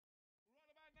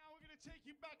take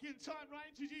you back in time, right?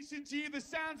 Introducing to you the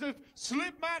sounds of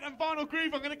Slipmatt and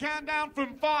Vinylgroover. I'm going to count down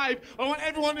from 5. I want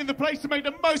everyone in the place to make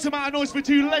the most amount of noise for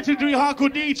 2 legendary hardcore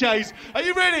DJs. Are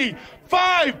you ready?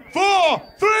 5, 4,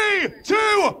 3, 2,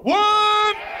 1.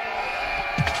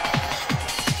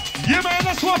 Yeah, man,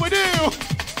 that's what we do.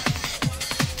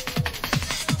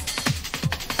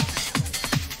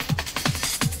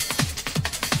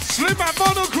 Slipmatt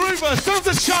Vinylgroover, sons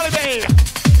of Charlie B.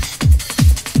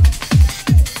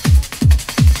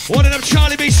 One of them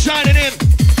Charlie B shining in.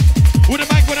 With a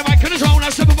mic on his own. I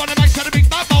step up on the mic, trying to beat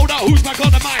my boulder. Who's back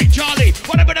on the mic? Charlie.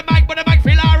 What about the mic,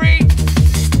 Filari?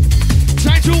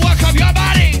 Trying to work up your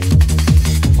body.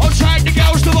 Outside the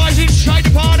girls, the boys inside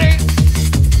the party.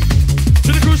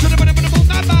 To the crew, so the move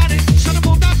that body. So the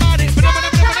move that body.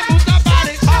 Move that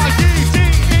body.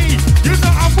 R-D-D-E, you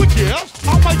know I'm wicked.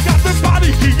 Oh my God, the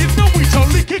body key, you know we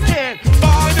totally kick it.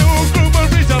 Vinylgroover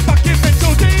is a fucking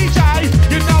mental DJ.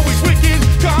 You know he's wicked.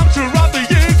 Come to run the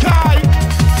UK.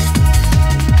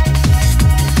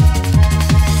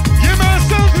 Yeah, man,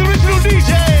 sounds the original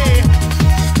DJ.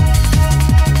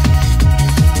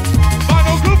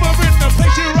 Vinylgroover in the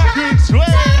place you records swear.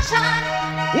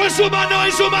 What's all my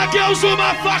noise, all my girls, all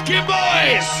my fucking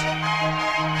boys?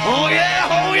 Oh yeah,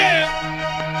 oh yeah.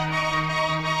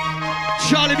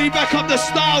 Charlie B, back up the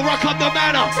style, rock up the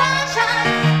manner.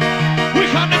 We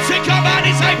come to take our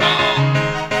body table.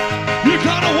 You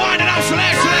gotta wind it up,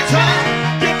 selector.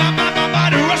 Get my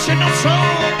body rushing on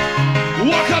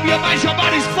soul. Walk up your mind, your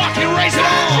body's fucking raising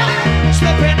on.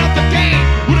 Slipping up the game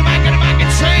with a mic and a mic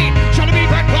insane. Trying to be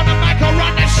back on the mic, I'll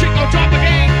run that shit, go drop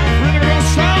again. Really real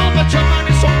sound, but your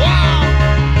mind is so wild.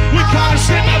 We call it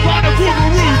Slipmatt Vinylgroover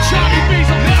Uproar. Charlie B's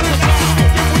a master.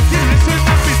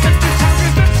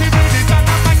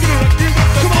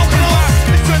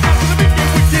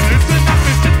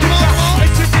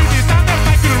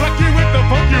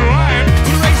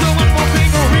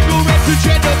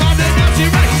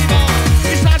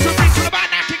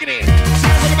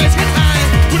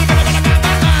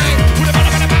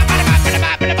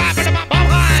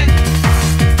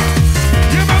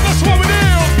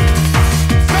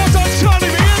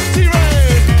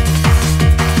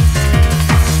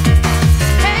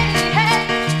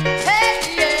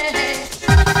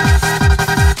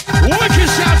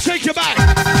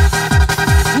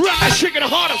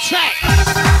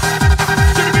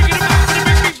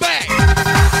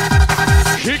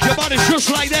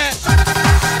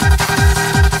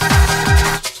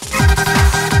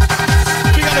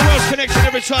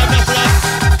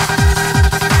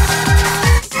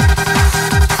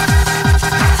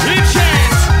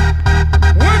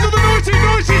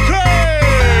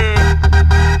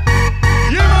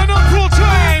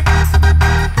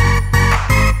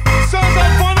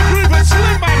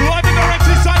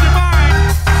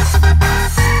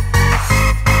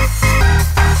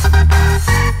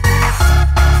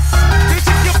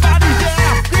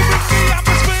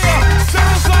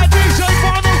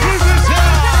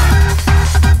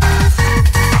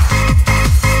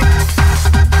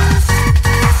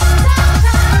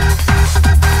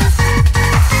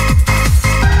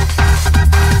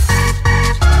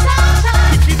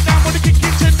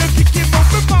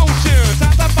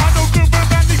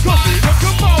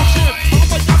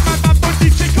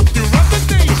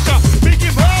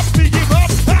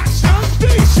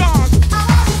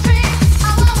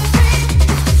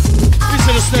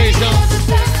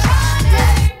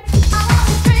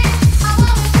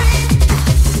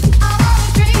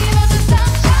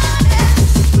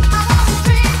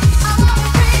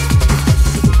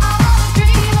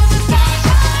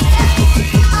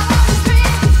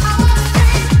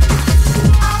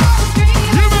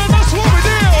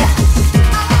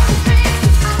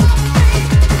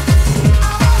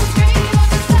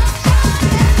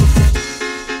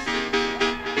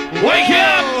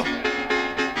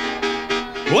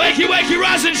 Wakey,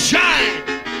 rise and shine.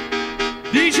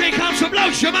 DJ comes to blow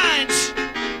your minds.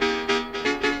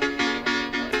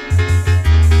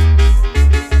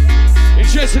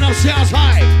 Interesting up sounds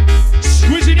high.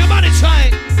 Squeezing your body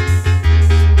tight.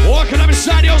 Walking up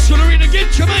inside the old school arena.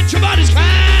 Get your mind, your body's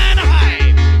kinda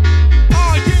high.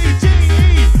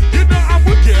 R-D-D-E, you know I'm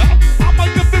wicked. I'm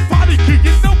like a big body key,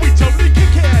 you know we totally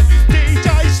kick it. DJ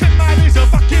Slipmatt is a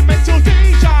fucking mental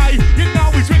DJ. You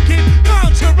know he's wicked.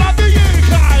 Come to run the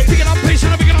UK. Picking up pace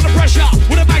and picking on the pressure.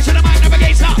 With a mic to the mic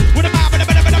navigator. With a mob and a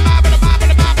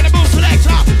move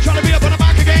selector. Trying to be up on the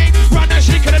mic again. Run that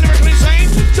shit, cause the lyrical insane.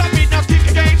 Stop beating up, kick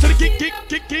again. So the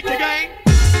kick again.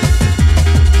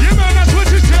 Yeah, man, that's what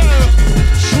you do.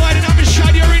 Sliding up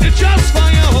inside the arena just for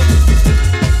you.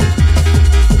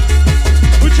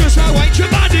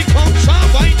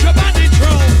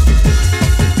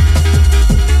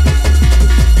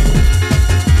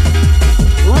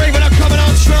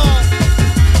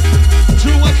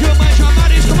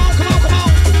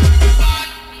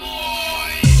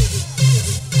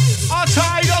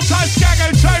 Apartheid, outside Skaggo,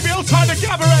 Toby, outside the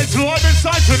Gabarets, live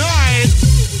inside tonight.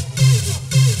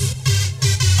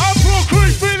 Uproar crew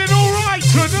feeling alright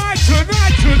tonight.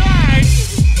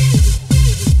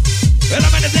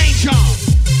 Element of danger.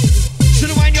 Should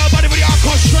have went your body with the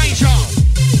hardcore stranger.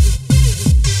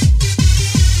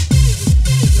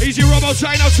 Easy Robo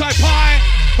chain outside pie.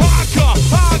 Hardcore,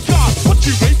 what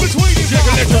you read between his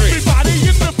eyes? Everybody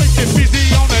in the place is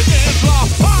busy on the dance floor.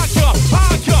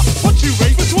 Hardcore, what you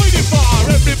read between his bar?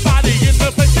 Everybody in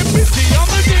the place is busy on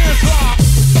the dance floor.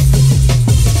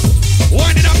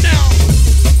 Wind it up now.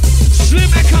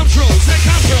 Slipmatt come through,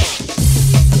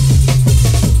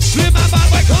 Slipmatt bad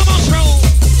boy come on through.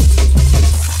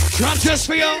 Drum just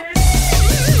for you.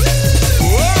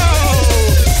 Whoa!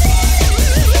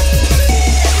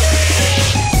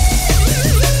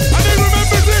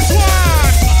 This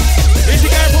one! Easy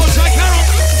go, boys, like Carol.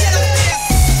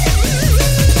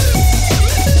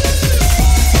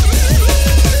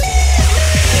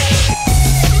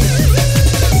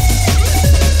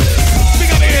 Big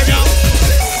up here, y'all.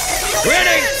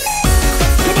 Ready?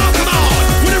 Come on.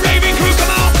 With a raving crew,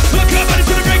 come on. Look, everybody's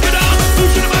gonna break it down.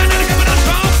 Who's in the mind and coming out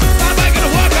strong? I'm making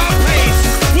a work on pace.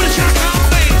 With a shot on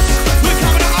base. We're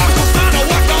coming to Arsenal, stand or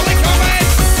work on the comment.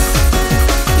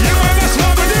 You know that's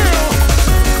what we do.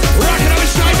 Rockin' up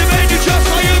inside the menu just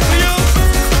for you.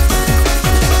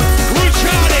 Rude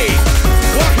Charlie,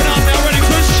 walking up now, ready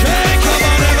to shake. Come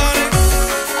on, everybody.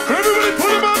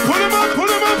 Everybody put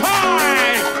him up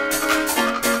high.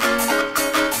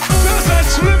 That's that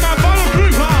Slipmatt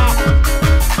Vinylgroover.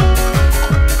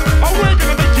 Oh, we're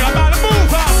gonna make you about to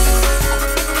move up.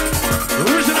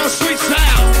 Original sweet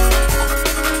sound.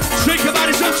 Shake your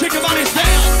bodies up, shake your bodies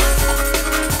down.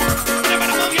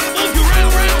 Everybody move you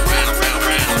round.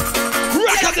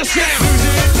 Rock up the sound.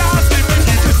 Losing lost it, but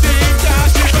you just ain't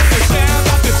lost it. But the sound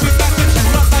of the Slipmatt sets you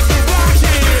up like a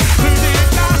rocket. Losing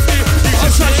lost it, you just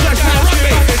Outside ain't slash now, lost it.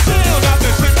 rugby. But the sound of the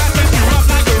Slipmatt sets you up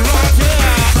like a rocket.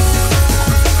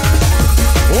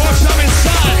 What's up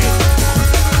inside?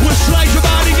 We'll slide your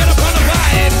body, get up on the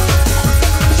vibe.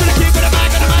 To the keep of the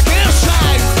back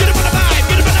inside. Get up on the vibe,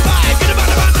 get up on the vibe, get up on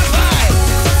the vibe.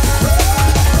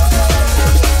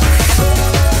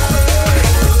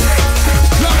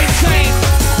 Drum insane.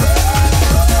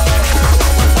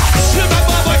 Slipmatt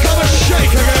bad boy, come and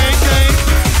shake again, gang.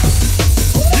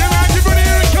 Yeah, man, everybody,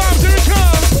 here it comes.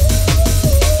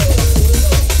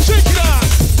 Shake it up.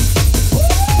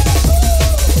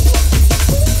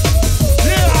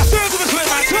 Yeah, I stand to the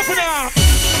Slipmatt, top it up.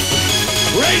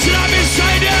 Raise it up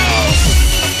inside out.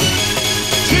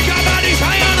 Take our bodies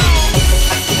higher now.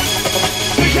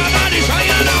 Take our bodies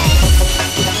higher now.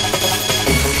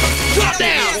 Drop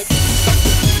down.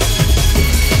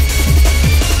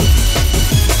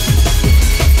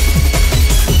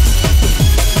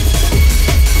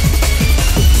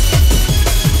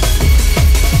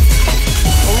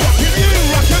 Rockin' you,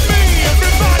 rockin' me,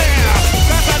 everybody.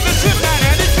 That's like the Slipmatt,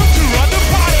 and it comes to run the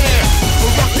party.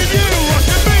 Rockin' you,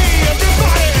 rockin' me,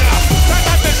 everybody. That's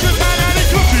like the Slipmatt, and it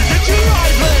comes to get you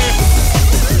lively.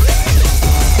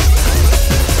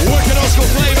 Working old school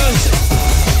flavors.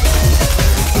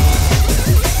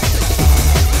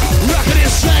 Rockin'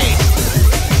 insane.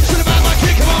 To the bad boy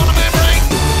kicking on the membrane.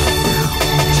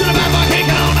 To the bad boy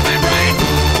kicking on the membrane.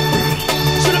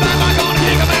 To the bad boy gonna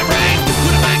kick a membrane.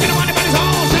 With a bang in the money, but it's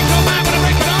all. Sing to a man when I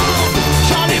break it on.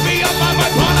 Charlie be up by my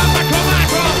phone, I'm back on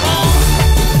microphone.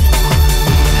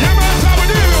 Yeah, man, that's how we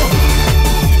do.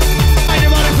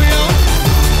 Anybody for you?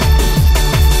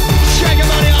 Shake your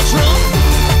body on true.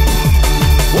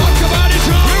 Walk your body We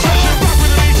true. rush and rock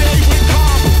with the DJ, we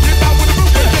calm. Get down with the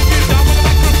roof, we take it down with the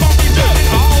microphone. We do it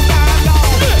all night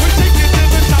long. We take it to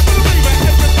the top of the river,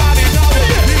 everybody know it.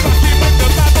 We rockin' with the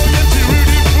bad boy and she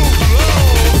really moves slow.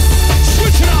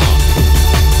 Switch it on.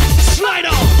 Slide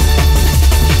on.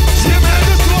 Yeah, man,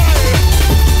 that's right.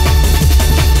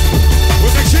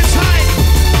 We're mixing tight.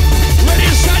 Ready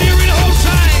inside here in the whole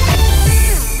time.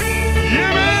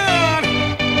 Yeah, man.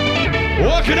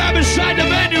 Walking up inside the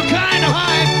venue, kinda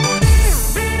high.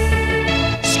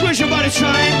 Squish your body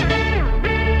tight.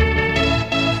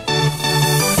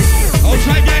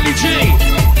 Outside Daily G.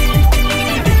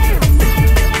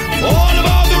 All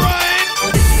about the rain.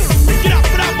 Get up,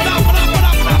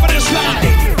 and inside.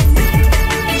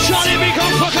 Charlie B,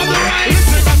 come fuck up the rain.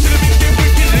 Listen up to the beat,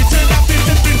 wicked. Listen up to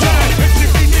the beat, time. Listen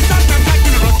to the sound, I'm like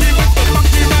the rocky with the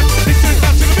funky man. Listen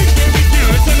up to the beat, wicked.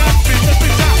 Listen up to the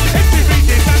beat, time. Every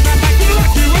beat, sound, I'm like the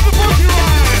rocky with the funky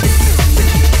man.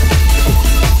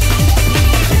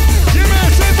 Yeah, man,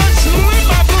 say that.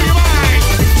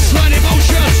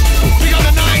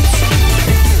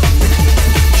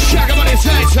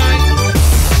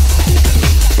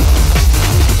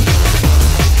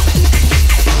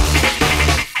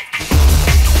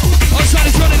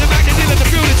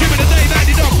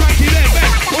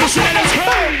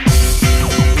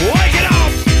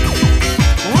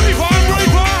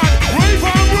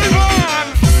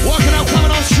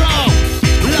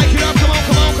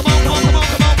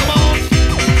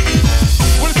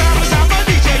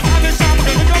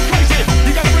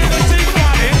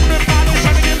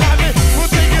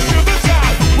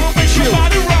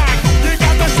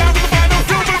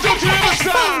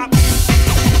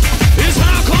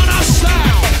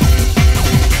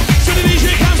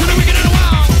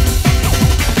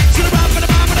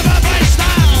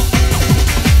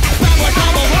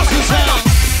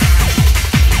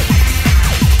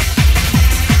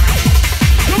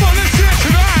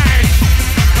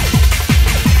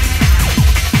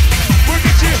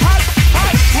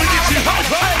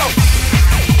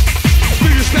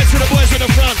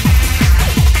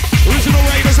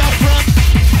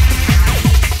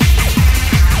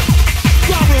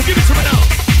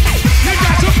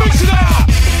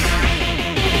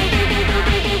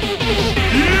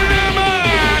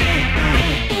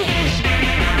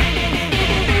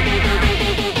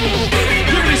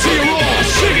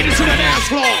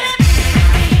 floor.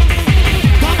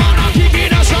 Come on, I'll kick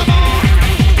it up some more.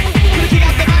 Gonna kick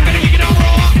up the mic, gonna kick it on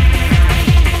raw.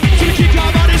 Gonna kick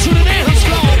our bodies to the dance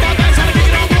floor. My band's gonna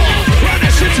kick it on raw. Run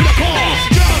that shit to the core.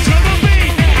 Jump to the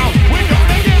beat now. We're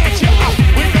gonna get you.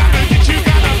 We're gonna get you,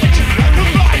 gonna put you like a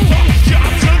viper.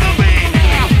 Jump to the beat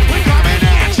now. We're coming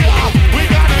at you. We're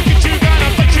gonna get you, gonna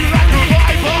put you like a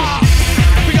viper.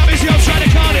 We got busy outside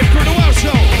of Cardiff for the World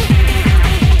Show.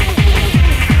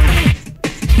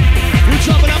 We're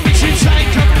chopping up mix inside,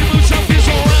 covering the boots up is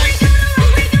alright.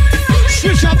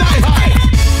 Switch up that high.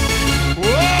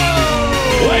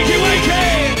 Whoa! Wakey,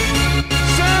 wakey.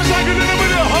 Sounds like a little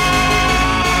bit of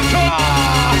hardcore.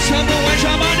 Tell me when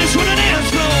your mind is with an dance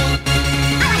floor.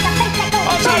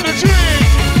 I'll take the drink.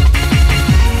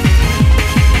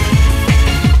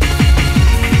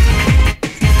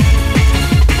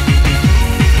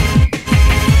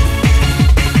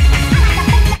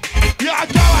 Yeah, I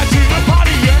go out to the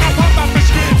party and I pop my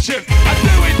prescription. I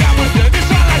do it that way, it's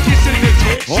not like it's in the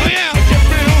ditch. Oh yeah. I get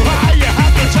real high, you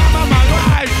have the time of my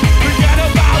life. Forget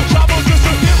about trouble, just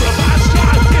a hear about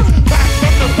strife. Back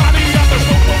from the body, I the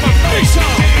smoke on my face.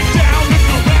 Dig down, look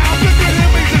around, look at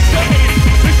him, he's the same.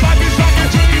 This life is like a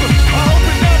dream, I hope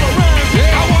it never ends.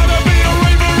 I wanna be a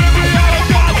raver every hour of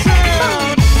God's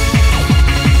hand.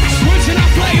 Switching up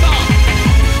flavor.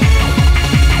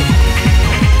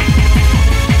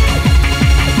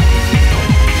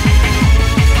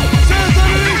 Sounds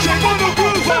like a DJ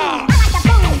Vinylgroover.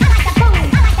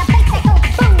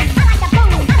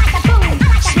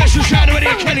 Special shout out to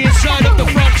Eddie Kelly inside of the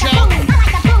front show.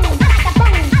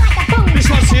 This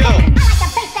one's to you.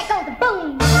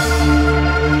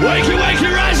 Wakey, wakey,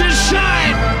 rise and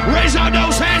shine. Raise out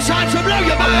those hands, time to blow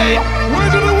your mind.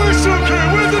 Where's the whistle crew?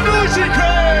 Where's the noisy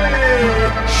crew?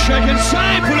 Shake and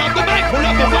sign, pull up the mic, pull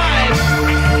up the vibe.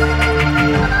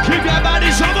 Keep your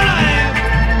bodies on the line.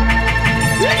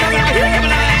 Here come alive, here come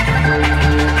alive.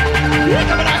 Here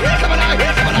come alive, here come alive,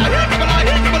 here come alive, here come alive,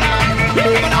 here come alive. Here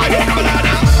come alive, here come alive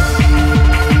now.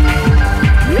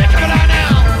 Here come alive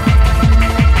now.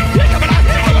 Here come alive,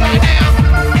 here come alive now.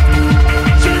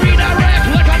 To the redirect,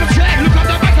 look on the track, look on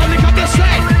the mic, look on the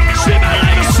set. See my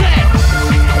life is set.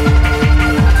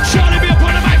 Charlie be up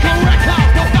on the mic on record,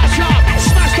 pop that shot,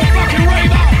 smash the fucking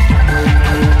rave up.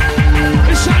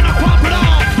 It's time to pump it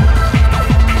up.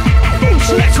 Move,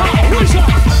 select up, raise up.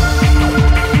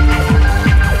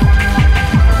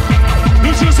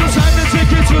 We're just a time to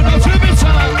take it to no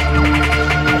limiter.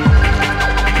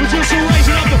 We're just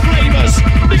raising up the flavors.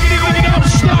 Niggity wiggity don't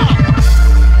stop.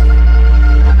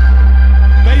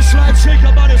 Baseline, take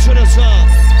your body to the top.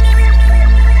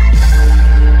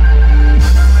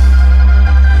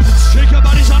 Shake your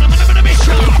bodies on a mission.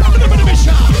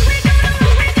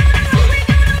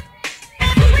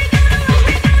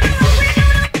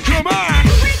 Come on!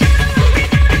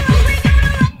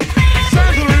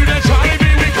 Sounds rude and Charlie B,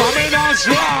 we coming on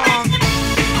strong.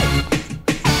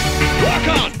 Rock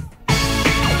on.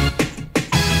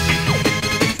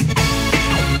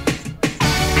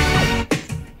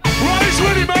 Right, he's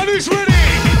ready, man, he's ready.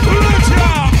 Let's go!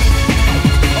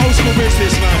 Old school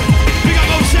business, man. Big up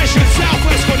Obsession,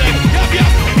 Southwest Connect. Yup,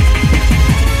 yup.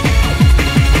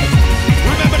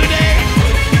 Remember the day?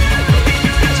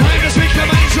 Time to speak your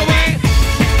minds away.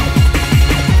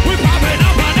 We're popping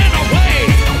up and in away.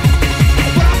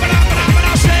 But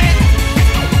I say,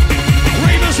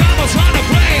 Ravens on the trying to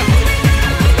play.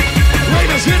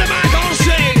 Ravens in the mic on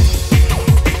stage.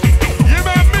 Yeah,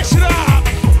 man, mix it up.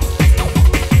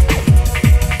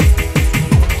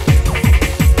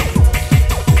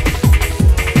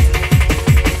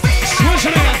 Switch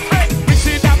it up. Mix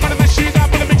it up, wanna mix it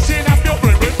up, wanna mix it up. Your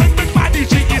brain, bring body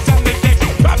jiggies on the decks.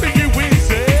 Popping you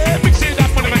insane. Mix it up,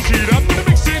 wanna mix it up, wanna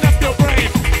mix it up your brain.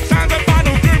 Sounds of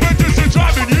Vinylgroover just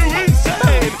driving you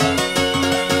insane.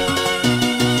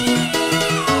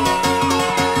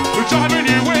 We're driving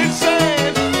you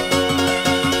insane.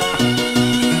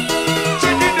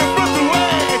 Taking your breath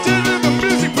away, turning the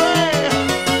music play.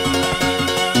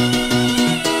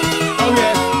 Oh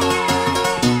yeah.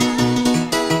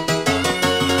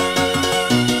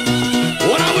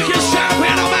 What a wicked sound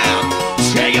when I'm out.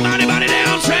 Take your money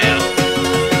downtown.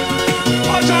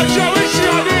 I'll tell Joe, it's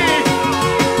your knee.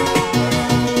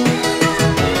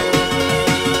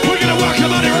 We're gonna walk your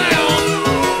body round.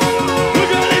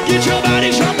 We're gonna get your body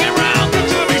jumping round. Come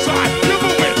to the baseline, you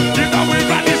move it. You know we're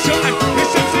right this time.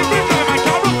 It's a secret time, I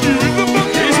can't rock you in the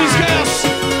monkey This is line. chaos.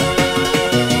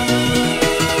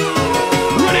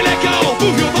 Ready, let go.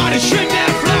 Move your body, shake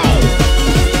that flow.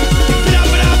 Get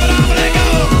up and up and up and let go.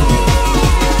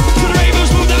 To the ravens,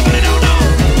 move that body, don't know.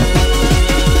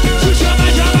 Switch up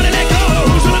and jump and let go.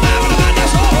 Who's on the map and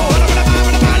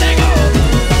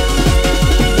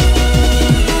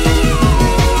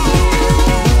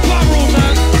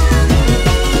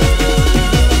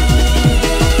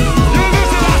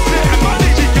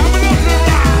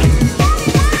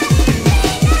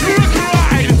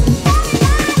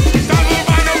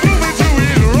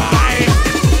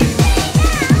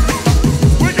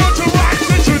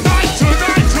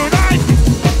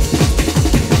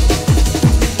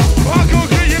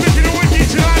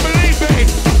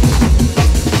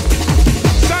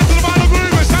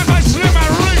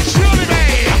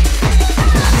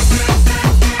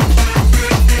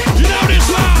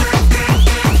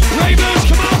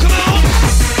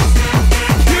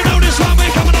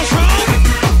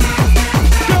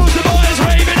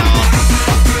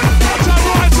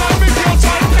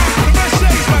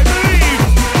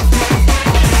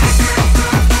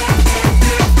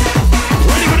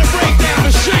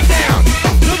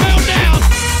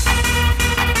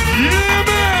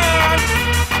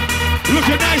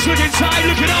nice, looking tight,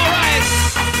 looking alright.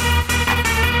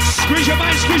 Squeeze your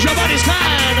mind, squeeze your body's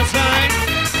kind of fine.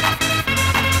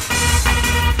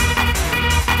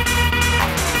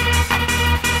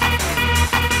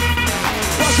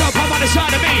 What's up, I'm on the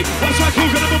side of me? What's my cool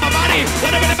gonna move my body?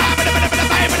 What a bit of bad, with the bass,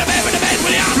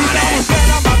 with the arm.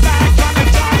 On my back on the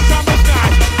dark summer's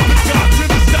night. The dark to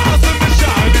the stars and the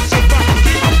shine. It's a rock,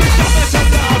 keep up the summer to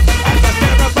love. As I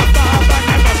stare up above, I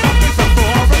never felt this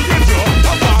before. And you do,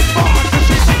 I want more, cause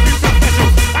she's something so special.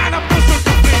 And I'm just so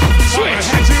complete. Switch. From her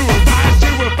head to her eyes to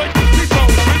her face. She's so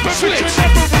sweet, perfection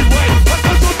every way. But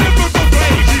that's so different from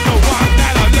play. She's the one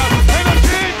that I love, and I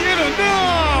can't get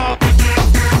enough.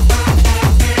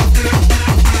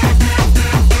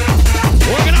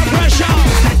 Working on pressure.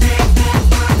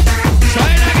 Try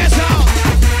it like it's on.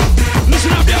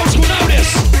 Listen up, the old school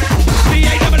notice.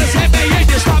 B8 number the same, B8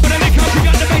 this time, but the link up, we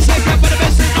got the bass like that, but the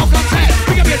best is no contest.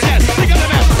 Pick up your chest, pick up the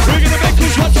best. We're gonna make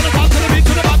cool shots on the top, to the beat,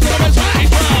 to the bottom, to the best, right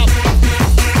from.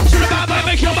 To the bad boy,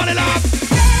 make your body laugh.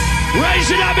 Raise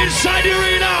it up inside the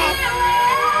arena.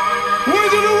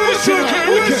 Where's the whistle kid?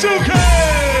 Whistle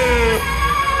kid!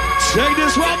 Take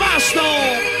this one, master.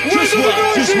 Where's the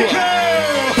whistle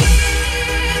kid?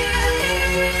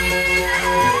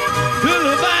 Feel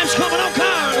the vibes coming on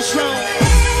kind of strong.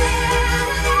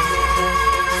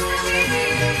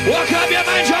 Walk up your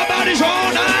mind, your bodies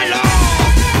all night long.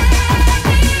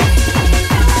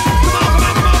 Come on, come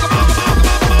on, come on, come on, come on,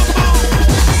 come on, come on, come on.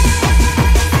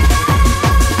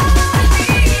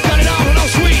 Got it all, no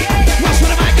sweet. What's for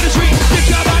the mic in the street? Get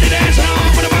your body dancing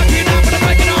on. Put the back in up, put the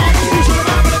break it on. Who's for the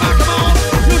back, put the back, come on.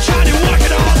 You try to walk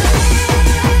it on.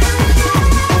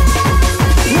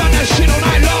 Run that shit all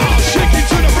night long. Shake it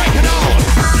to the break it on.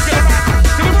 You get back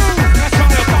to the moon. That's how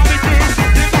your body moves.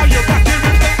 You know you're rocking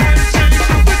with the MC.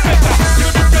 With the better.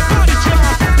 Gonna make your body jump.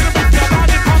 Gonna make your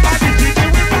body pump. Body DJ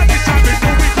with body slamming.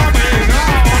 So we coming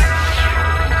on.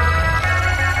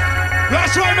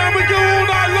 That's right, man. We go all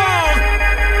night long.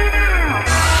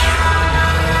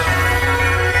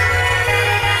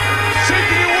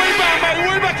 Taking it way back, mate.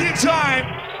 Way back in time.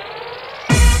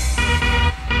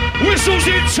 Whistles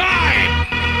in time.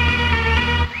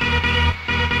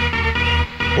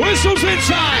 Whistles in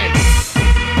time.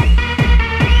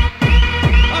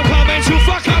 I'm coming to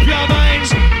fuck up your minds.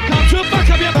 Come to fuck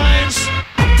up your minds.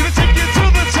 Gonna take you to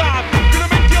the top. Gonna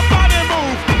make your body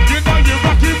move. You know you're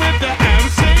rocking with the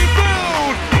MC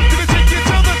Brood. Gonna take you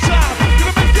to the top.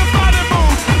 Gonna make your body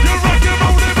move. You're rocking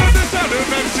rolling with the sound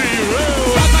of MC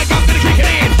Brood. Right back up, gonna kick it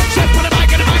in. Step on the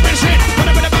mic and the vibrance hit. Put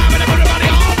a bit of vibe and put the body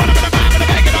on. Put a bit of vibe and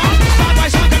bang it on. Side by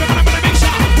side, gonna put a bit of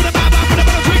mixer. Put a vibe, put a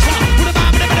bit of twixer. Put a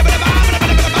vibe and a bit of vibe and a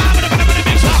bit of vibe and a bit of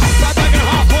mixer. Right back in the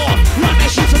hardcore. Run that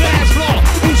shit to the dance floor.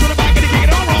 Who's on the back and kick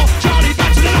it on roll? Charlie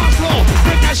back to the dance floor.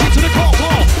 Bring that shit to the core.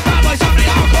 Bad boys on the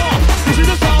hardcore. This is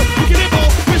the flow. Kicking it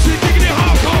more. This is kicking it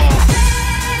hardcore.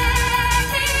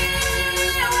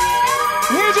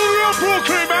 Where's all the uproar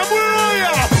crew, man? Where are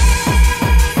ya?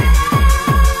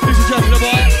 This is just the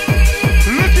boy.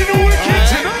 Looking wicked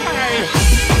tonight.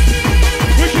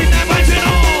 We keep that vibing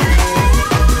on.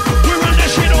 We run that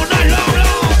shit all night long.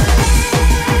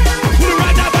 We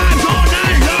ride that vibes all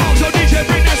night long. So DJ,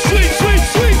 bring that sweet, sweet,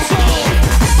 sweet song.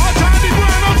 Our tiny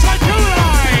brand, I'll take your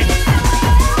line.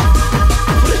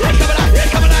 Here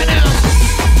coming out now.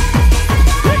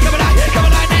 Here coming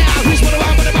out now. Who's for the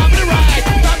one, for the bomb, for the ride?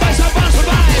 Bad boys, some fun,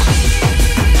 survive.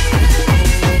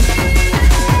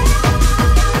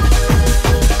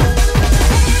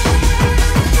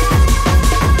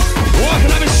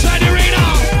 Walking up inside the arena.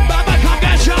 Bad boy, come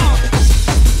get you.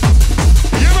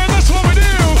 Yeah, man, that's what we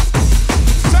do.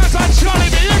 Sounds like Charlie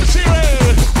the MC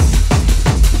Red.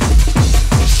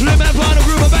 Slipmatt B2B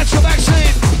Vinylgroover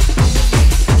vaccine.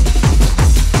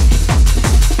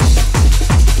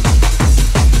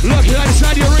 Looking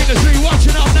inside the arena, so you're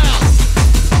watching up now.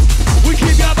 We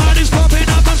keep your bodies pumping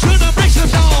up until the bricks are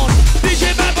down.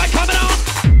 DJ Bad Boy coming on.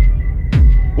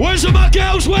 Where's all my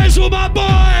girls? Where's all my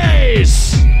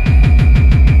boys?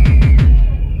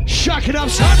 Shock it up,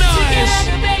 so nice.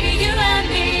 Together, baby, you and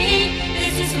me.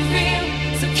 This is for real,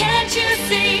 so can't you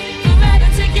see? Forever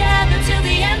together till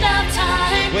the end of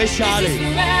time. Where's Charlie? This is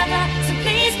forever, so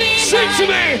please be Sing to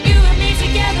mine. me. You and me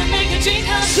together make a dream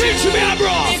come Sing true. to me,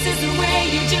 Uproar. This is the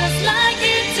way you just like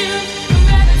it too.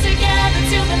 Forever together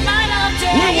till the light of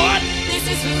day. We what? This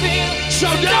is for real, So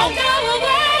don't go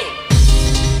away.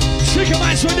 Take your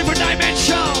minds to a different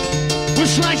dimension. We're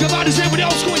slide your bodies in with the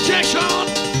old school injection.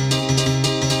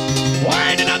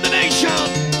 Winding up the nation.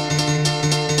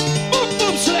 Boom,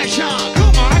 boom, selection.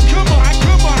 Come on, come on,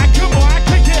 come on, come on,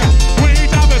 kick it. We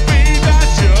never be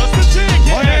that's just a ticket.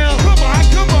 Oh, yeah. Come on,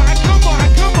 come on, come on,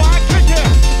 come on, kick it.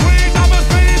 We never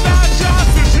be that's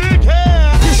just a ticket.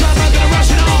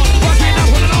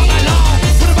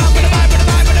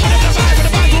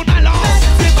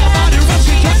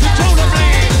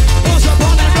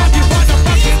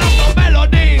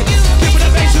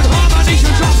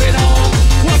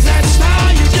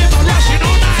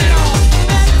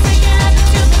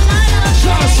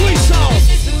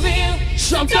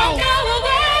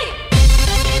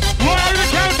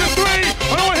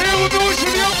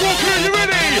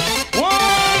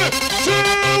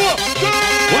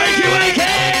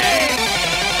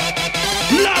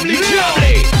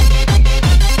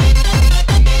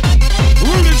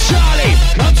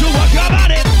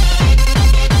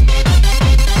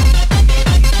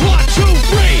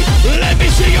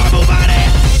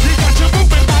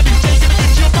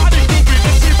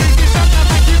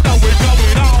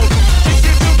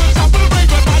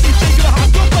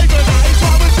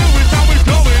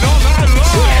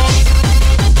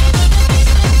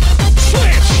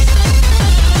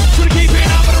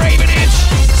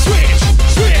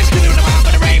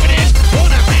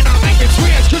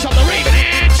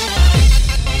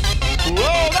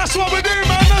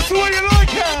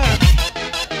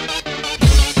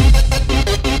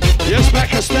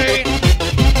 Thursday.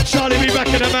 Charlie be back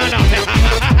in the manor.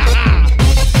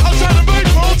 Outside the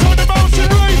Mayport on the mountain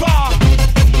river.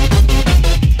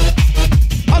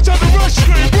 Outside the rush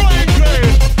screen, Brian Green.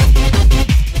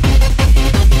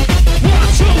 1,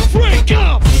 2, 3, go!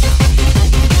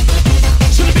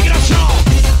 So pick it up strong.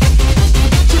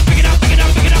 So pick it up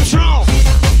strong.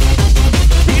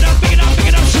 Pick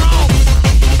it up strong.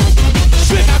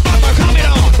 Slip that bumper coming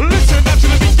on. Listen up to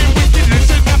the wicked, wicked.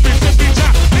 Listen up, it's every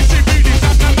time. Listen, really, it's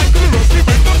not like the rock. You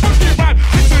make the fucking rhyme.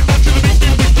 Listen up to the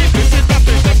wicked, wicked. Listen up,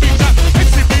 it's every time.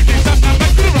 Listen, really, it's not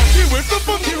like the rock. You with the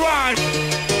funky rhyme.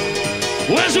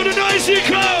 Where's all the noisy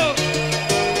crowd?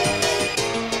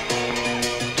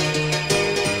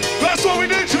 That's what we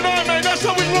do tonight, mate. That's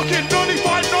how we rock it.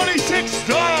 95, 96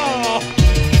 style.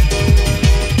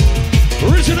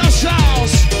 Original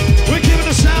sounds. We're giving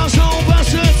the sounds home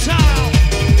versatile.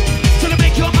 Till they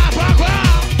make your mind rock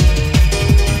wild.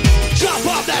 Drop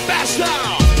off that bass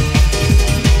style.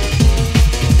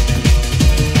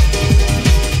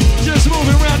 Just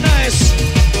moving around nice.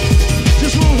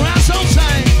 Just move around so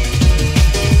tight.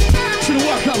 So the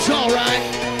work up's alright.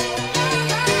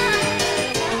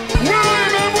 Where are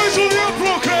you, man? Where's all the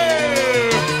uproar crew?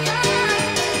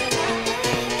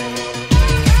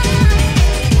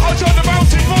 Out on the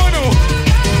mountain vinyl.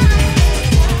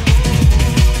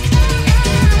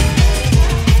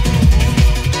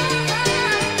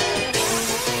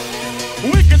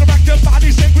 We're gonna rock the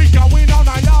body, say we going all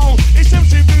night long. It's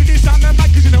MC Rudy's on the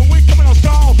mic, 'cause you know we're coming on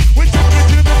strong. We're taking it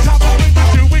to the top,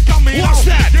 and we're coming on. What's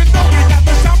that? You know we got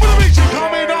the sound, we're reaching,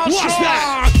 coming on What's strong.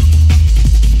 that?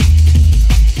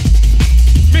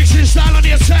 Mixing style on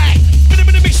the attack. In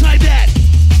a mix like that.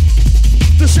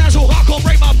 The sounds so hardcore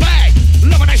break my back.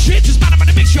 Loving that shit, just man, I'm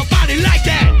gonna mix your body like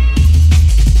that.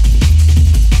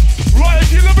 Right,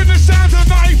 if you're loving the sound of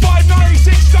 95,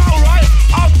 96 style, right?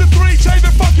 After 3, take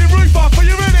the fucking roof off. Are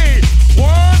you ready?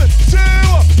 1,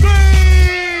 2,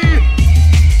 3.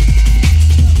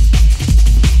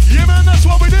 Yeah, man, that's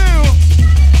what we do.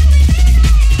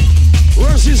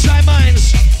 Where's inside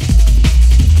minds?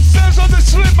 Sounds like the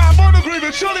Slipmatt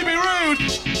Vinylgroover, Charlie be rude.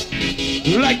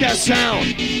 Like that sound.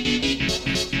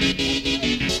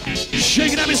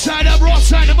 Shaking up inside up, raw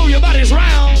side to move your bodies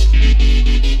round.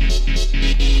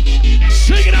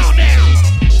 Shake it on down.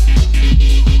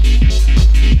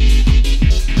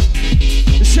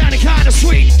 It's sounding kinda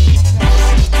sweet.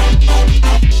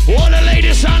 All the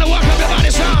ladies trying to work up your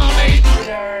bodies on, mate.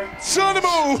 Son of a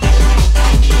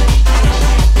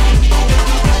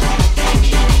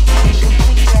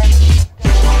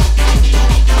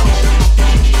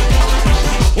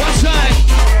What's that?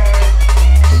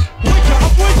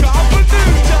 wake up, a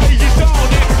new day is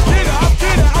dawning. Get up,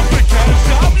 because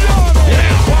I'm yawning.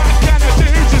 Yeah. What can I do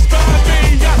to spur me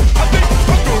up? I think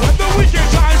Uncle at the weekend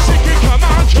time, she can come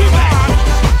on. She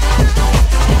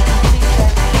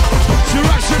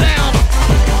rocks it down.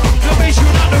 The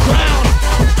basement underground.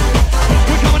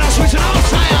 We're coming out switching on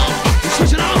sound.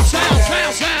 Switching on sound.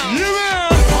 You will.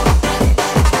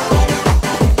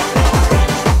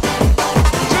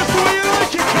 Just the way you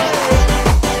like it, Cole.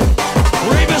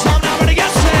 Ravers on now when it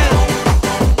gets in.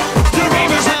 The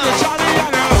Ravers on. Charlie, I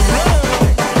know.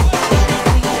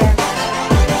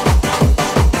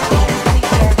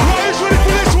 Right, who's ready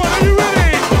for this one? Are you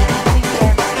ready?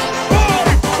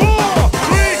 5, 4,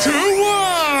 3, 2,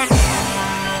 1.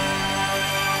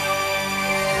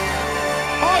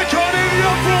 I can't hear the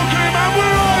uproar crew, man.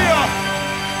 Where are ya?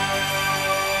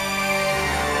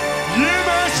 Yeah,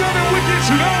 man, sounding wicked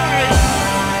tonight.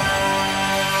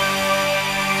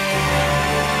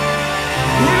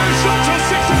 We're gonna shop till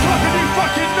 6 o'clock and you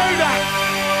fucking know that.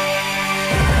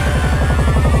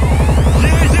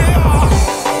 Yeah, yeah.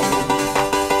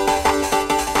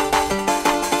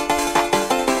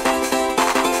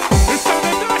 It's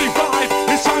sounding 95,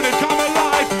 it's time to come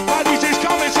alive. My DJ's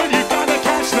coming, so you gotta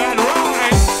catch that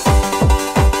ride.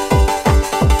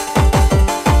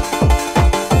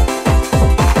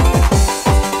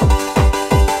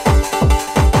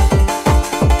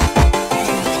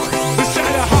 The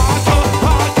sound of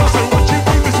hardcore, so what you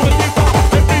do is what you got.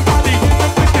 Everybody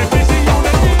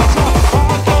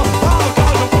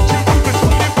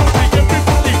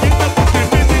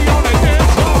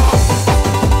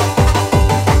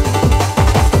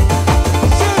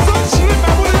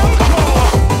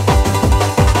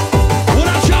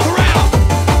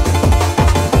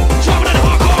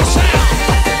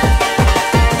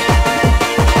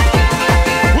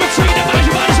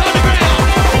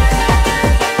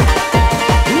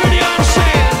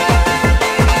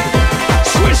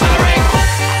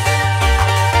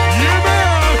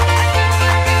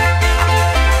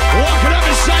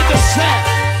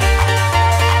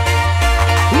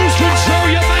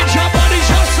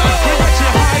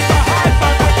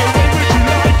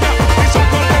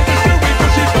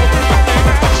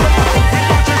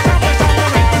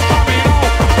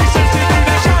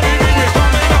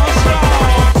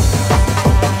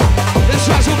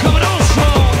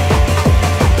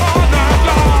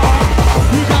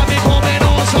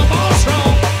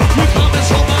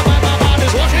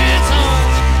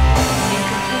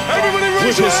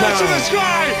Put your hands to the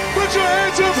sky. Put your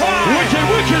hands up high.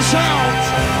 Wicked sound.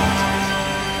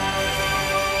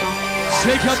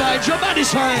 Shake your mind, your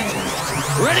body's fine.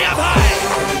 Ready up high.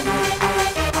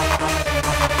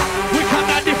 We come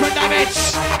down different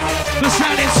dimensions. The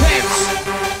sound intense.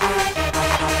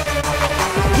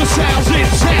 The sound's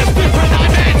intense. Different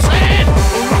dimensions.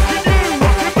 Rockin' you,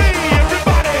 rockin' me,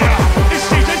 everybody.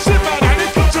 It's DJ Slipmatt and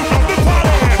it comes from the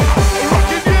party.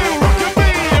 Rockin' you, rockin'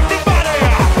 me, everybody.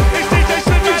 It's DJ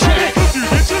Slipmatt and it comes to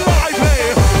get you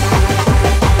lively.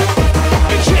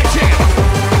 Check it.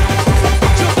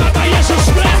 Jump out by yes, so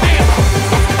splendid.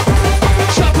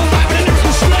 Jump on my with a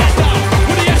lyrical splendor.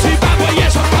 With the MC bad boy,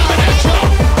 yes, I'm coming at you.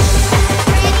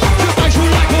 Jump back you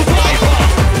like a viper.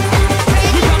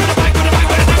 We come in the back with a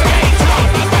navigator.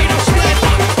 My brain of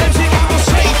splendor. MC got my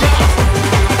savior.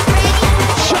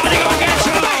 Shining on against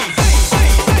you. You ready to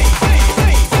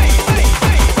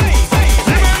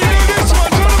do this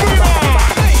one, Jonathan?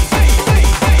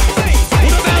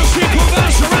 With a bounce, we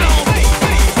converse around.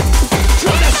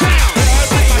 Drop that sound.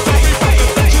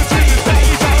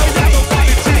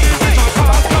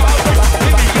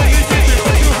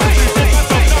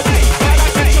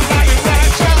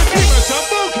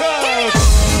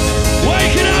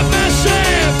 Waking up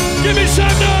massive. Give me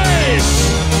some noise.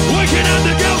 Waking up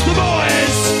the girls, the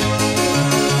boys.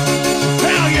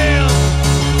 Hell yeah.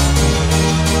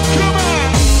 Come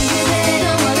on!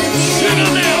 Sing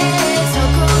it now.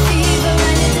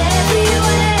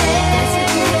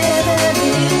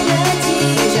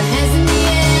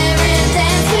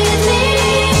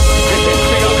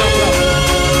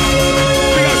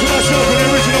 Big up to myself and the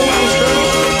original Welsh crew.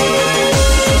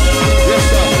 Yes,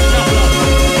 sir. Couple up.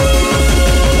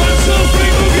 1, 2,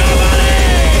 3, move your body.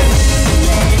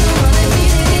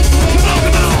 Come on,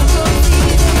 come on.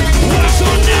 What's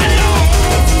on that, y'all?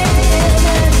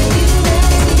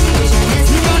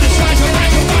 You got the size of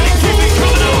rank and body, keep it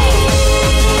coming on.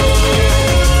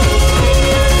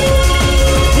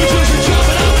 We're just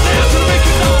jumping up and down to the big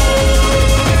knoll.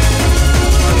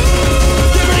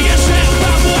 Get ready to get set,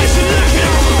 bad boys, and lock it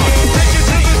on.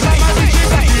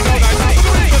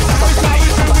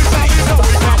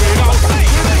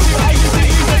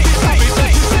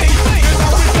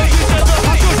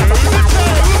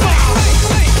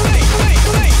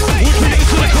 We're keeping it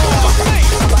to the core.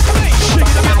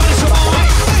 Shaking the bit with some more.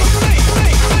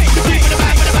 We're keeping the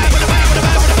vibe, with the vibe, with the vibe, with the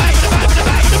vibe, with the vibe, with the vibe, with the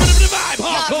vibe, with the vibe,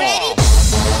 hardcore.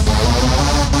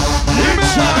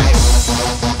 Inside.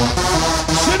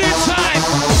 Sit inside.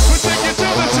 We'll take you to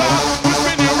the top. We'll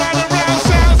spin you round and round.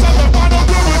 Sounds of the Vinyl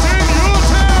Groovers in your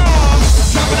town.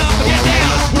 Jumping up and get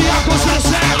down. We are close to the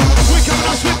sound. We coming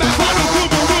on Slipmatt B2B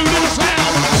Vinylgroover in the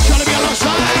sound. Trying to be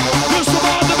alongside. Just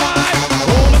aboard the vibe.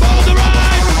 All aboard the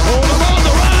ride. All aboard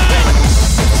the ride.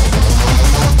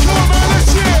 Come on,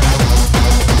 let's hear it.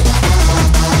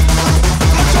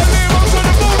 Let's all live on to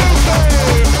the photo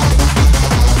flame.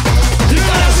 You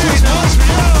got no sweet now.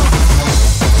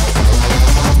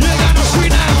 You got no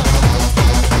sweet now.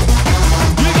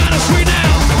 You got no sweet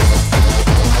now.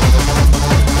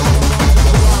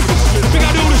 We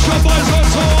got all the show boys on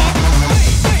tour.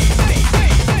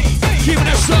 Keeping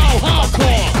it so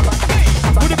hardcore.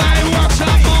 With the man who works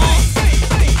out more.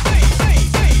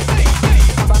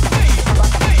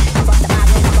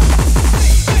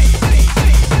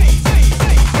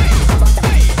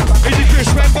 Easy Chris,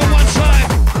 red for one time.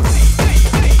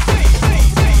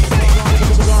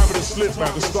 Time for the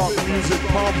Slipmatt to start the music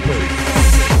pumping.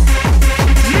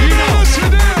 You know. know what to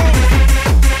do.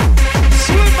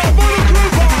 Slipmatt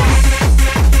Vinylgroover.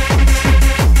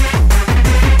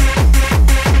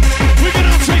 We're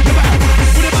gonna take it back.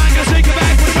 With a bang, take it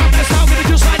back. With a rock, that's how we're gonna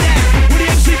just like that. With the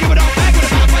MC, give it all back. With a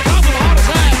back, like I'm a heart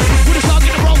attack. With a song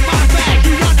in the wrong my back.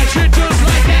 You run that shit just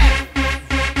like that.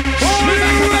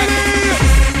 Slipmatt, come back.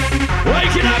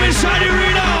 Waking up inside the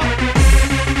arena.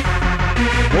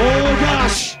 Oh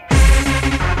gosh.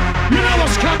 You know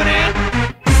what's coming in.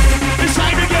 It's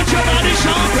time to get your body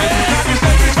sharpened.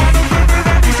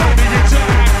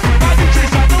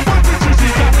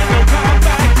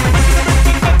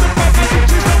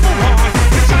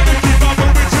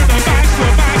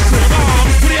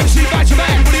 With the MC back to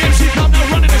back. With the MC come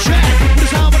now running the track. With the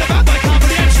sound with the bad boy come. With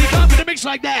the MC come to the mix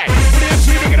like that. With the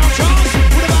MC making up songs.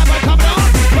 With the bad boy coming on.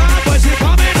 Bad boys are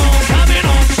coming on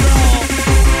strong.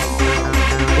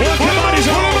 What your body's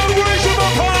on.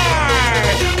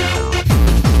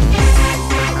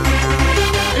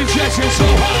 Injection so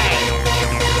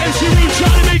high. MC Root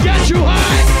trying to get you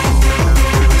high.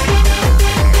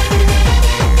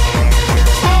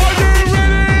 Are you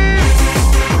ready?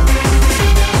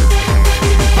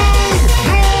 Move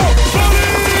your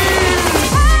body!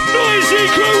 Noisy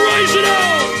crew, raise it up.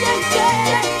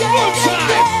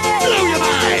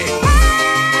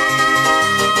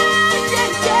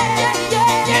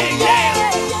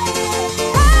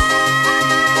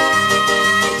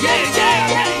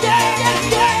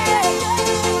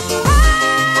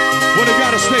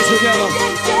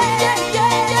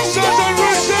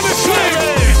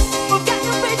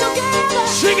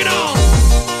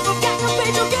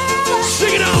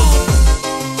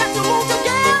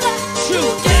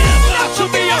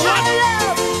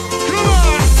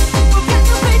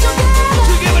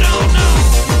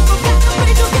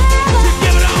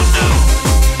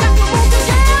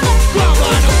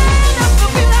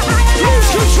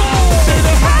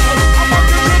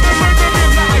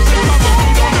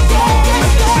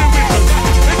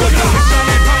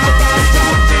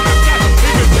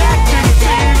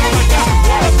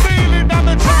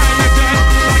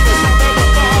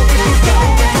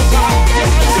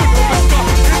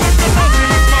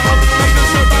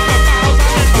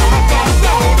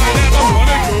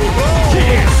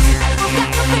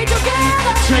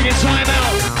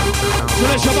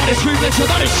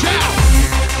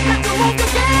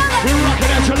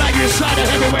 by the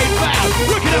heavyweight bow.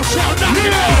 Look at them sound, knock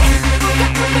it out.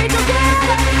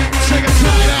 Take a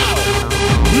time out.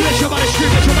 Let your body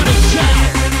scream, let your body shout.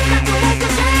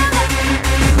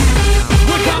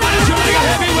 We're coming into like a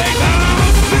heavyweight bow.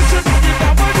 Listen up, you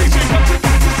know my DJ comes to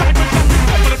back to side, but don't be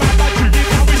talking about like you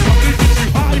did. Always something gets you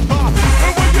high far.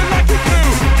 And when you like it too,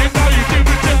 you know you do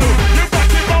the do. You're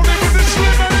back and rolling with the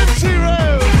Slipmatt B2B.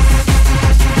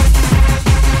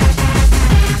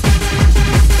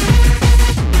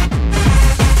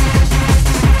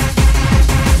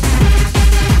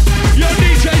 Yo,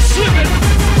 DJ Slipmatt.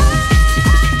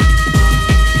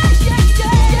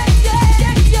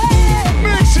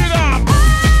 Mix it up,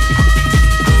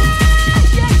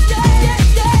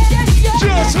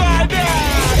 just like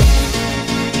that.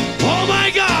 Oh my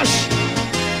gosh!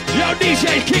 Yo, DJ,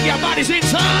 kick your bodies in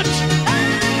touch.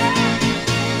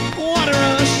 What a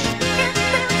rush!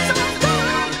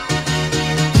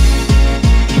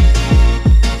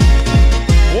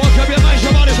 Walk up your mind,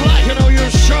 your body's like you know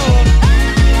you're sure.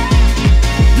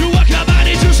 You walk your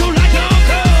body to so like no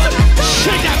good.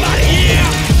 Shake that body,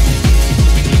 yeah.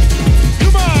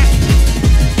 Come on,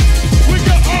 we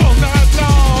go all night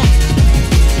long.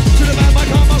 To the man, my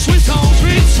come on, sweet song,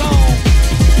 sweet song.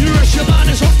 You rush your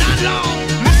body so not long.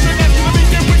 Listen up to the beat,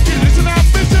 get wicked. Listen up,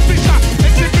 Mr. Fisher.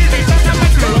 It's a beat, it's not a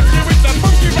matter. Rock you with the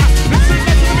funky rap. Listen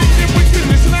up to the beat, get wicked.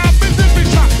 Listen up, Mr.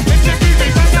 Fisher. It's a beat,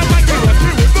 it's not a matter. Rock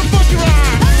you with the funky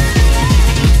rap.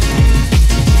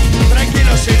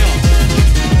 Tranquilo, señor.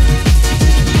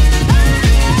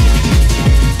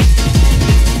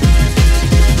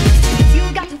 You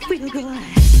got to feel good.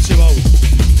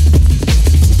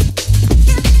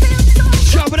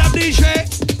 Chop it up, DJ.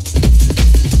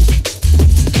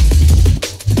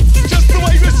 Just the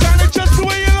way you sound it, just the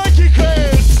way you like it,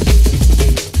 Chris.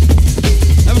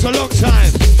 That was a long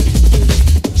time.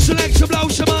 Select some blow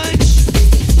some minds.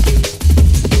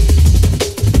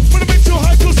 When it makes your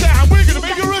hardcore sound, we're gonna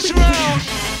make a rush around.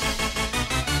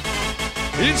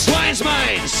 In Swine's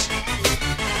minds.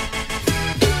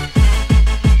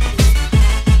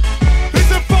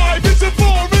 It's a 5, it's a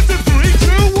 4, it's a 3,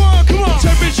 2, 1, come on.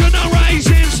 Temperature now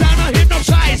rising, sound now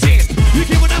hypnotizing. You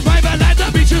give it a vibe and light, the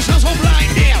beat just sounds so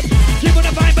blinding. Give it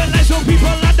a vibe and light so people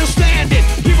understand it.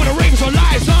 Give it a rave so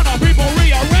live sound, our people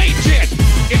rearrange it.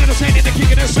 Into the sand, in the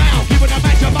kick of the sound. Give it a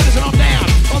match, your bodies and I'm down.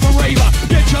 On the raver,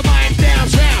 get your mind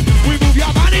downtown. We move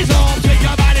your bodies on, take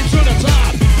your body to the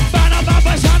top. Bada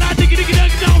bada sound, I diggy diggy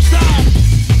diggy, don't stop.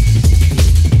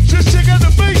 Just check out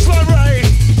the baseline, Ray.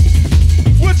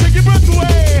 We'll take your breath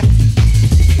away.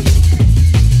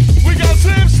 We got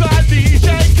Slipmatt DJ,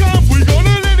 come, we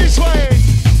gonna let it sway.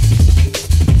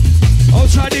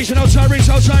 Outside nation, outside reach,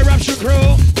 outside rapture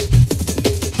crew.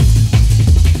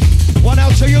 One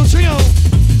out to you, to you.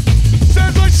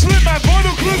 Sounds like Slipmatt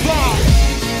Vinylgroover.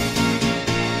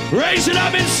 Raise it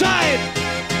up inside.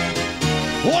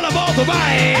 All about the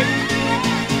vibe.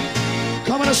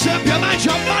 Come on and step your mind,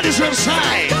 your body's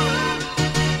inside.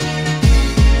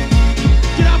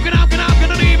 Get up, get up, get up,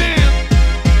 get on in.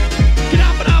 Get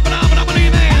up, get up, get up, get up on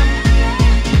in.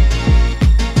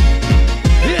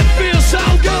 It feels so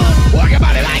good. Work your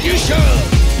body like you should.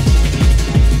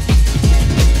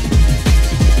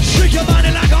 Shake your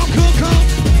body like I'm cool.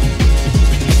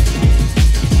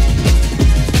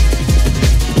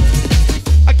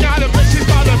 I got a message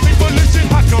for the people, listen,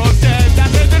 hardcore said. I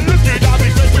said the look good, I'll be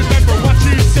good, remember what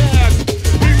you said.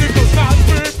 Music goes not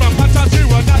through from one time to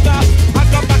another. I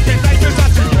come back and make us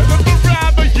out together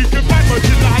forever. You can find what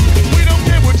you like, we don't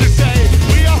care what you say.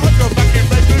 We are hardcore back and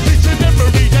make us each and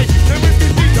every day. Then we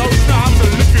can see no stop, so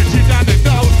look at you down and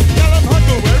know. Tell them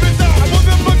hardcore where it's at, what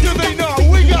the fuck do they know?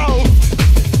 We go.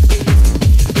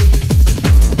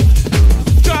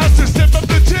 Just to step up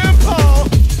the tempo.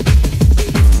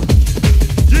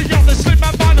 You got the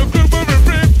Slipmatt Vinylgroover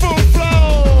in full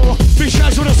flow. Big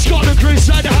shouts for the Scotland crew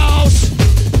inside the house.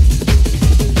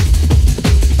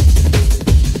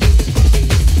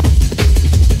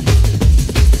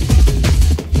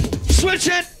 Switch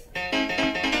it.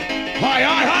 High,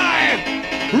 high, high.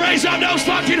 Raise up those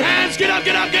fucking hands. Get up,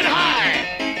 get up, get high.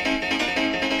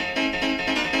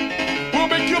 We'll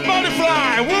make your body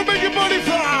fly. We'll make your body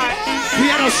fly.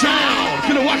 Piano sound.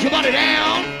 Gonna walk your body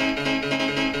down.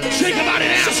 Shake your body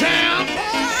down, sound.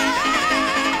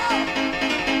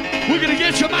 We're gonna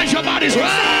get your mind, your bodies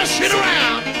rushing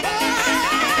around.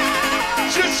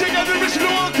 Just check out the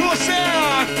original encore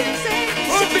sound.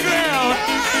 Off the ground.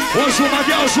 What's for my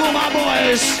girls, for my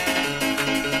boys?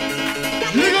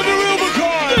 You got the real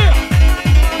McCoy.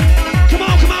 Come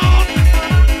on, come on.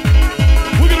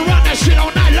 We're gonna run that shit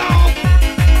all night long.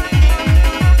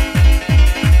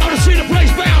 I wanna see the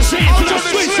place bouncing to the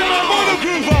sweet song.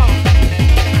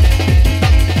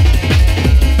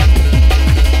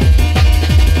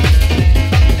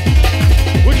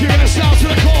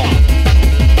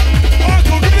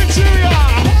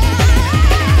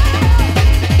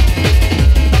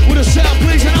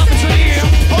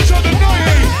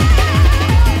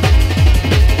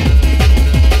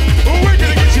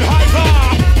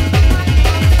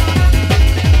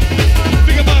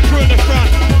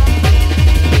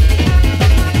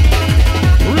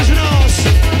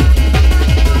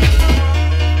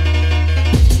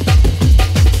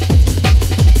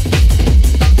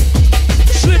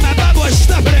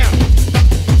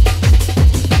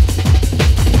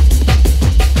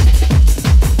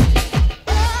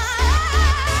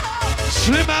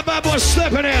 bad boy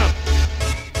slipping in.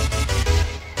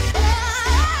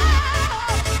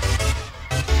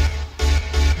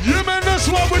 Yeah, man, that's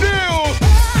what we do.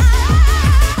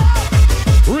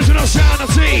 Original sound of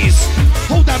tease.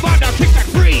 Hold that vibe now, kick that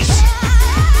freeze.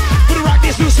 Put it rock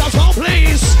this new sound song,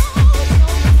 please.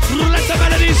 Let the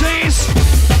melodies ease.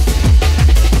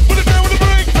 Put it down with the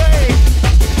break, babe.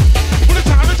 Put it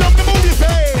time to jump the movie,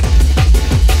 babe.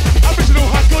 Original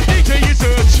hardcore DJ is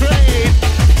a trade.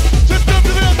 Just jump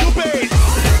to the uncle, babe.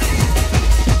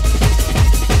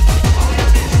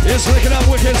 It's licking up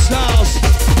wicked styles.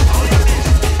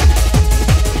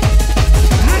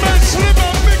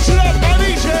 Slipmatt, mix it up, my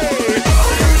DJ.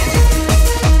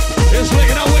 It's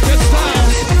licking up wicked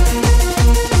styles.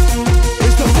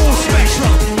 It's the full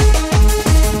spectrum.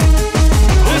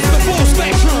 It's the full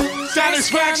spectrum.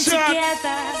 Satisfaction.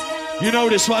 You know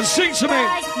this one. Sing to me.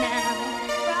 Right now.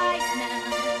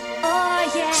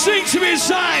 Oh, yeah. Sing to me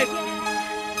inside.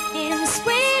 In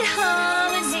sweet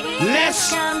harmony. Let's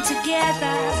come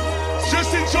together.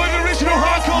 Just enjoy the original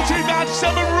hardcore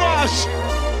 2007 rush.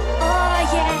 Oh,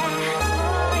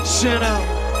 yeah. Sit out.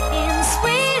 In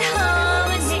sweet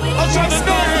harmony. I'm trying to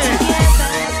know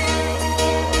you.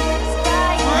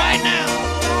 Right now.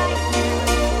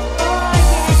 Oh,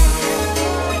 yeah.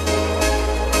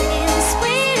 In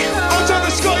sweet harmony. I'm trying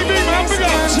to Scotty B, man. Big up.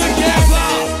 Together.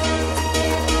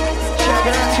 Check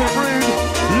it out to Rude.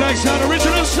 Legs out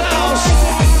original styles.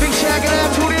 Big shout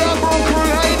out to the Uproar crew.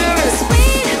 How you doing?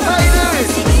 Sweet How you doing?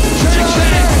 Check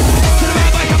it. To the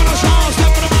back, come on, the song.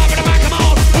 Step on the mic, with the back, come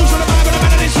on. Who's on the mic, with the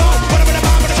melody song? Whatever the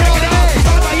vibe, with the check it out.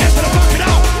 Follow by yes to the fuck it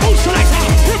out. Who's selector?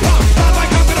 Hip hop. Follow by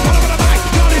come to the follow with the mic.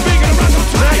 Johnny B, gonna run some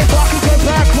Now time. if I can go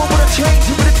back, one with a change,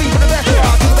 two with a beat for the better.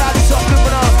 Talk about this up,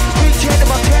 moving on. Big chain in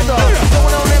my tender. No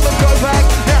one will never go back.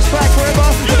 That's back forever.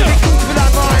 Gonna be cool to be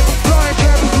like mine. Flying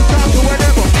careful through time to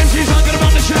whenever. MC's on gonna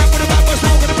run the track with the bad boys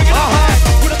now. Gonna bring it up back.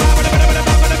 With the vibe, with the vibe, with the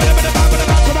vibe, with the vibe, with the vibe, with the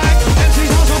vibe, with the back.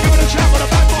 MC's also giving a chat with a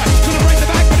bad boy. Gonna bring the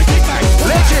back with a kick back.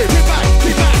 Legend. Kick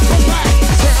back, go back.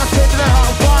 I said to the heart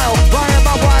of file. Buying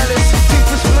my wireless.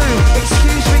 Deepest blue.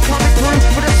 Excuse me coming through.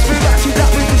 With a smooth attitude that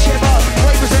we can share up.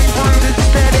 Ravers ain't rude.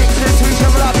 Instead exit to each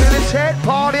other up in his head.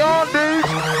 Party on, dude.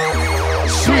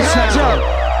 Sweet Hands sound.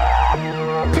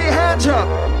 up. Put your hands up.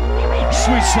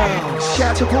 Sweet sound.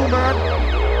 Shout to Paul, man.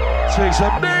 Takes a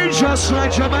major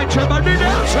sledge, major money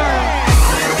dancer.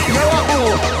 Yo,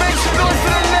 Uproar. Make some noise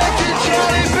for the legend,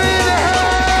 Charlie B. The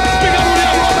Big up all the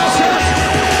Uproar masters.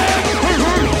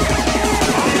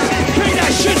 Bring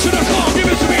that shit to the core, give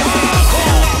it to me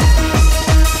hardcore.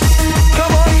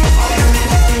 Come on.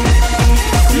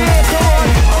 Yeah, come on.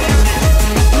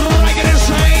 Like it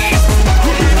insane.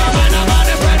 You keep my mind about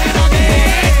it, ready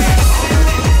again.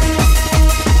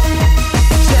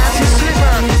 Shout to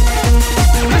Slipmatt.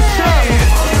 Listen.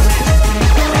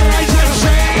 Like it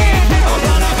insane.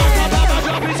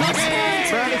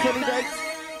 Man, if any day.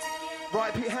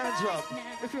 Right, put your hands up.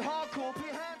 If you're hardcore, put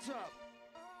your hands up.